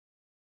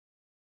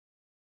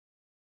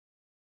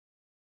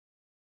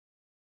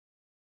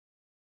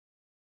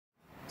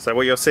So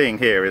what you're seeing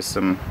here is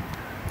some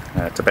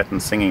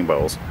Tibetan singing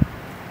bowls.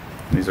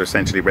 These are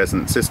essentially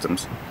resonant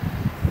systems.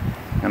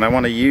 And I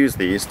want to use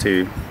these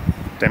to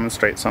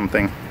demonstrate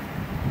something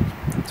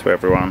to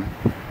everyone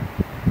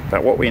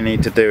about what we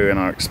need to do in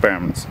our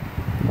experiments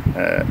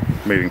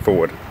moving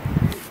forward.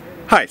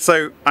 Hi,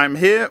 so I'm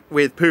here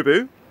with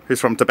Pubu, who's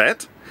from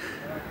Tibet,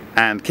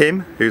 and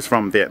Kim, who's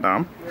from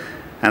Vietnam.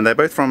 And they're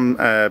both from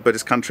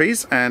Buddhist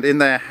countries, and in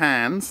their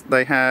hands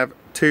they have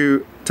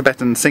two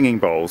Tibetan singing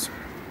bowls.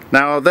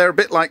 Now they're a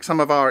bit like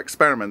some of our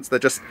experiments. They're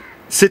just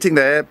sitting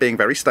there being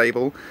very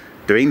stable,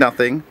 doing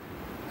nothing,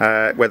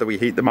 whether we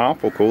heat them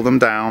up or cool them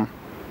down.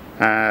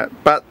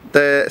 But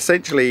they're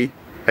essentially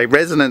a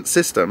resonant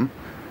system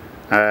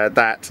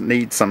that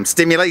needs some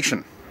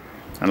stimulation.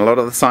 And a lot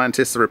of the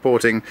scientists are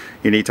reporting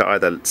you need to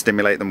either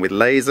stimulate them with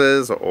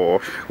lasers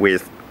or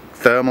with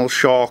thermal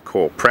shock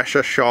or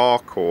pressure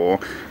shock or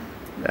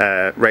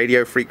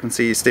radio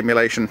frequency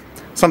stimulation,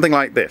 something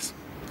like this.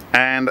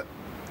 And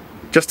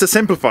just to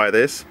simplify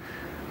this,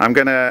 I'm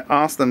going to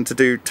ask them to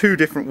do two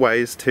different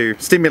ways to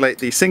stimulate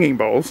these singing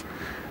bowls.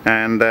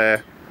 And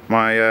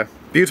my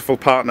beautiful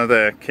partner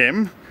there,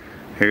 Kim,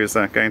 who's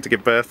going to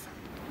give birth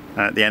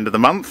at the end of the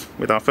month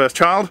with our first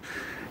child,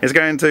 is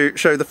going to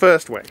show the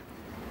first way.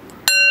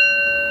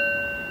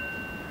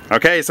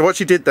 Okay, so what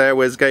she did there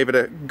was gave it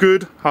a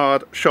good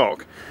hard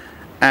shock,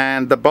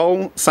 and the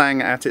bowl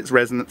sang at its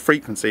resonant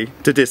frequency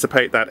to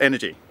dissipate that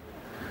energy.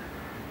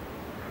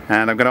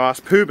 And I'm going to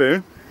ask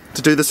Pubu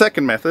to do the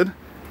second method.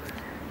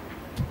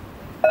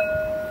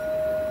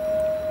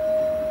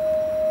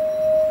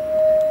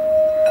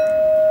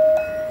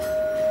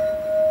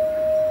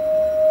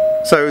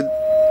 So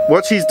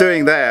what she's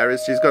doing there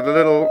is she's got a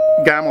little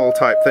gamel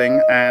type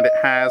thing, and it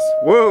has,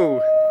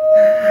 whoa,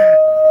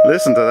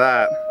 listen to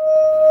that.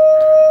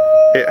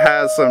 It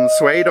has some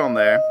suede on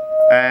there,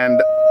 and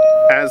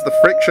as the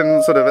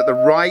friction sort of at the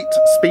right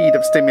speed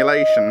of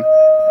stimulation,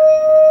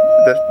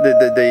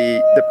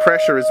 the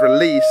pressure is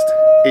released,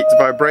 it's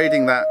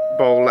vibrating that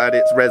bowl at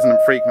its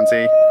resonant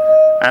frequency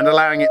and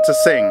allowing it to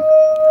sing.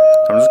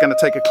 So I'm just going to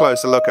take a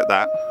closer look at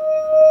that.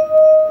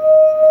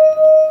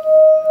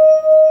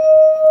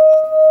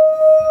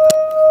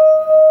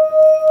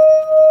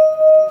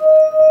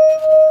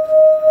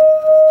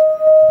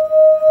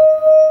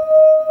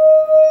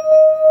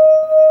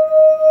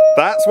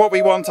 That's what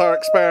we want our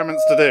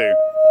experiments to do.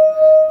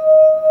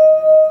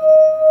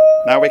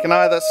 Now we can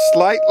either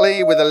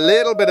slightly, with a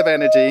little bit of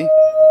energy,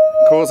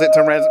 cause it to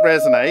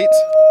resonate,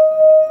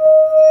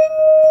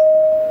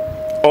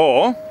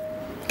 or,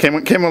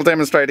 Kim will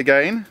demonstrate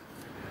again,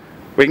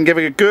 we can give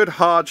it a good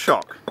hard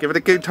shock. Give it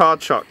a good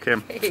hard shock,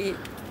 Kim.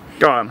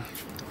 Go on.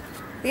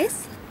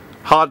 This?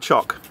 Hard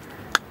shock.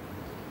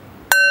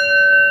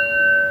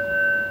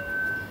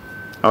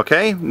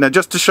 Okay, now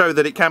just to show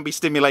that it can be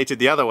stimulated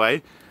the other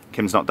way,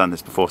 Kim's not done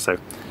this before, so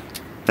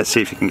let's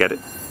see if you can get it.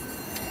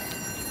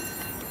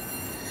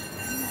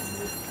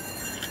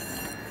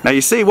 Now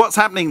you see what's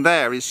happening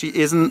there is she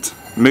isn't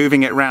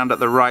moving it around at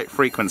the right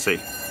frequency.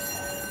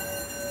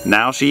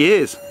 Now she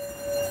is.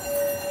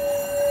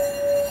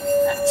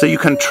 So you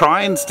can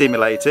try and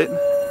stimulate it.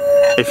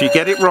 If you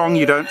get it wrong,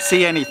 you don't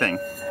see anything.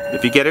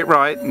 If you get it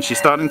right, and she's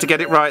starting to get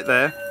it right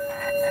there.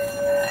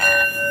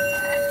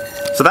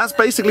 So that's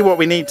basically what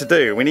we need to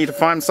do. We need to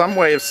find some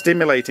way of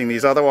stimulating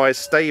these otherwise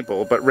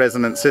stable but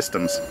resonant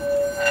systems.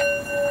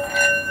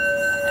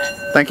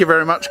 Thank you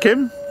very much,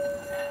 Kim.